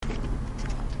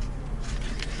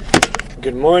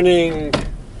Good morning.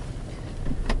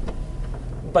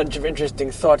 Bunch of interesting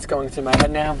thoughts going through my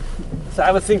head now. So I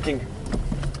was thinking.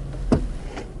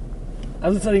 I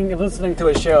was listening to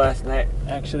a show last night.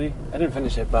 Actually, I didn't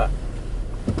finish it, but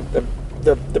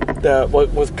the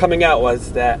what was coming out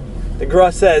was that the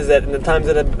Gra says that in the times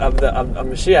of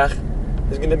Mashiach,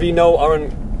 there's going to be no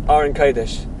Aron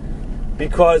Kodesh,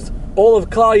 because all of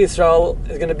Klal Yisrael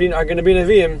are going to be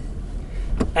Naviim,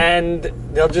 and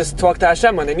they'll just talk to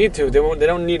Hashem when they need to. They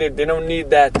don't need it. They don't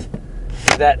need that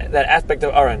aspect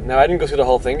of Aaron. Now, I didn't go through the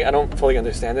whole thing. I don't fully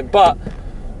understand it. But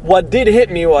what did hit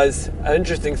me was an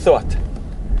interesting thought.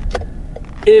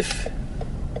 If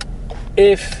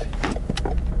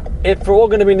we're all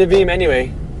going to be Nevi'im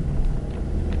anyway,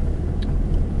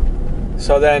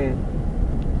 so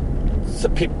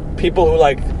people who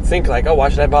think oh, why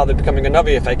should I bother becoming a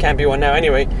Navi if I can't be one now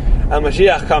anyway? And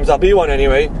Mashiach comes, I'll be one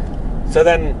anyway. So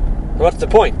then, what's the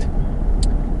point?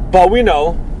 But we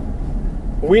know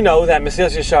that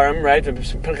Mesilas Yesharim, right,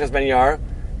 Pinchas Ben Yair,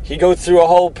 he goes through a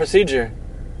whole procedure.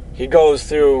 He goes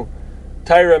through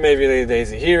Torah, maybe the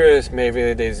Zehiris,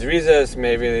 maybe the Zrizas,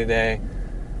 maybe the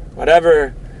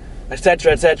whatever,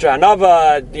 etc., etc.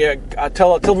 Anava,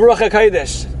 till Ruach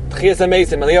HaKodesh, Tchias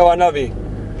HaMeisim, Eliyahu Navi.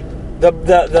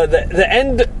 The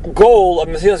end goal of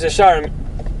Mesilas Yesharim,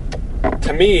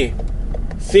 to me,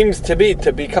 seems to be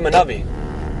to become a Navi.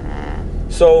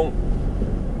 So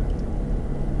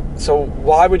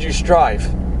why would you strive?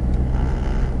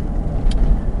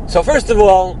 So first of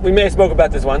all, we may have spoke about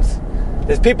this once.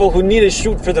 There's people who need to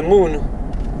shoot for the moon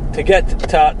to need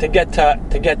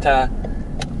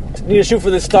to shoot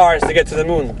for the stars to get to the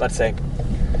moon, let's say.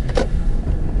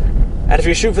 And if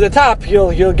you shoot for the top,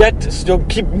 you'll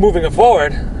keep moving it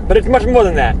forward. But it's much more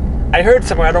than that. I heard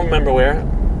somewhere, I don't remember where,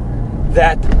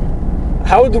 that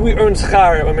how do we earn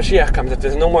schar when Mashiach comes if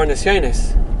there's no more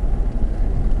nisyonis?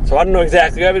 So I don't know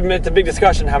exactly. It's a big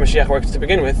discussion how Mashiach works to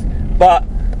begin with. But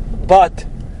what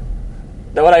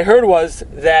I heard was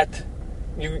that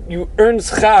you earn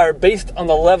schar based on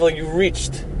the level you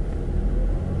reached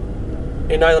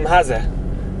in Olam Hazeh.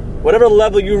 Whatever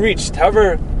level you reached,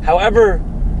 however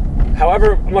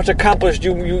much accomplished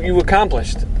you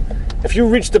accomplished. If you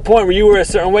reached the point where you were a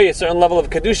certain way, a certain level of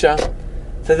kedusha,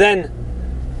 so then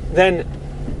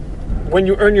when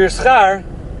you earn your schar,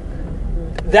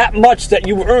 that much that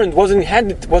you earned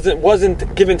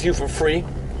wasn't given to you for free.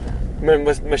 When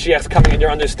Mashiach's coming in your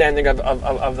understanding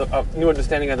of new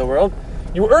understanding of the world,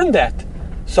 you earned that.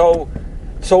 So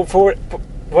for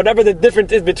whatever the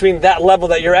difference is between that level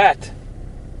that you're at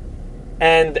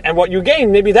and what you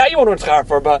gain, maybe that you won't earn schar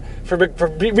for. But for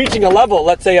reaching a level,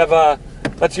 let's say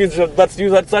let's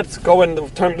go in the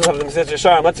terms of the Mesilas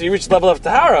Yesharim. Let's say you reach the level of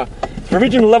Tahara. For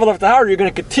reaching the level of Tahara, you're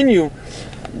going to continue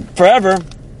forever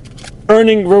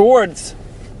earning rewards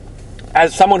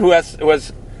as someone who has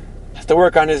to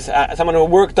work on his someone who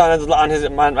worked on his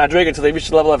madrega until they reach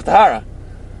the level of Tahara.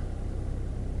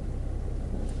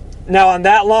 Now, on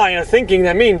that line of thinking,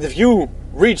 that means if you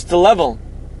reach the level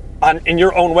in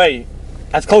your own way,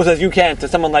 as close as you can to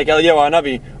someone like Eliyahu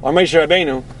Navi or Moshe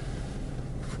Rabbeinu,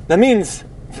 that means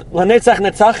Lanetzach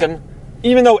Netzachim,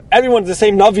 even though everyone's the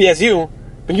same Navi as you,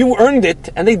 but you earned it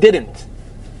and they didn't.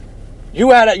 You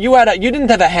didn't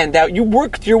have a handout. You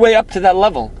worked your way up to that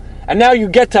level, and now you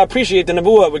get to appreciate the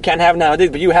nevuah we can't have nowadays,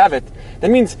 but you have it.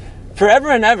 That means forever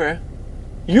and ever,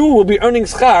 you will be earning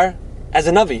schar as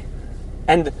a Navi,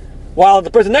 and while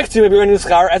the person next to you will be earning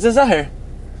schar as a Zahir.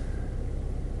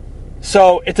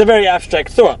 So it's a very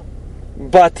abstract thought,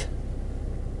 but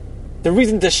the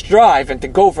reason to strive and to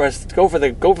go for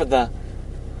the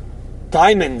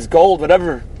diamonds, gold,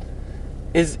 whatever,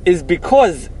 is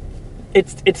because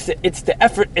it's the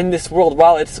effort in this world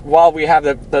while we have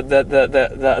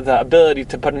the ability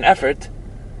to put an effort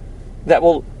that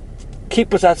will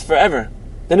keep with us forever.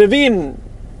 The Nevi'im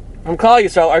from Klal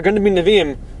Yisrael are going to be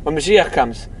Nevi'im when Mashiach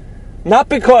comes, not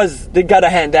because they got a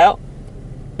handout,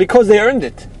 because they earned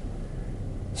it.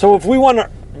 So if we want to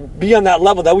be on that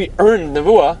level that we earn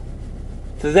nevuah,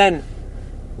 then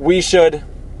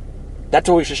that's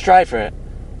what we should strive for it.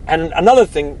 And another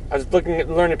thing, I was learning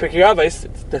Pirkei Avos,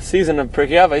 it's the season of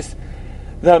Pirkei Avos,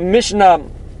 the Mishnah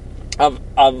of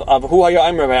Hu Haya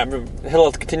Amr, Hillel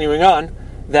is continuing on,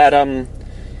 that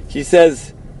he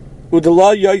says,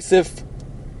 Udala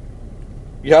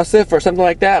Yosef, or something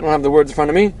like that, I don't have the words in front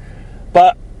of me,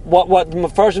 but what the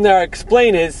Mefarshim there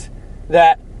explain is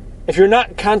that if you're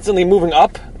not constantly moving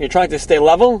up, you're trying to stay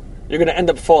level, you're going to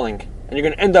end up falling, and you're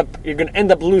going to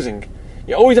end up losing.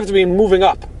 You always have to be moving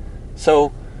up.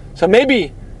 So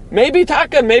maybe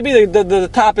Taka, maybe the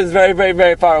top is very, very,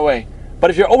 very far away. But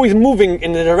if you're always moving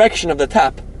in the direction of the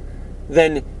top,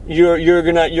 then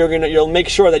you'll make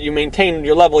sure that you maintain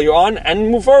your level you're on and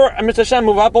move forward, and Mr. Hashem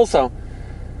move up also.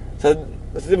 So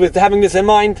with having this in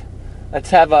mind, let's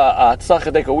have a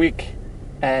tzachadek week,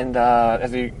 and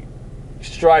as we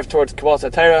strive towards Kabbalas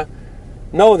HaTorah,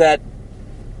 know that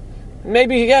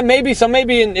maybe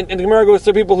in the Gemara goes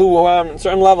to people who are on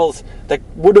certain levels that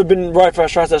would have been right for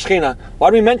Hashras HaShechina. Why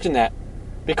do we mention that?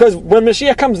 Because when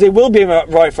Mashiach comes, they will be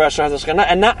right for Hashras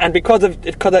HaShechina, and because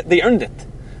they earned it.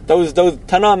 Those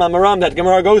Tanam Amaram that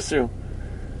Gemara goes through,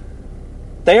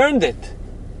 they earned it.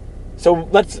 So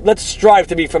let's strive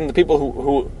to be from the people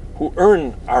who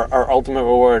earn our ultimate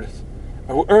reward,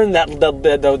 who earn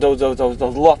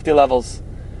those lofty levels.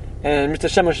 And Mr.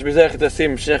 Shemesh B'Zech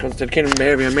Tasim Shech Tzedkenu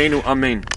Be'er Yameinu Amen.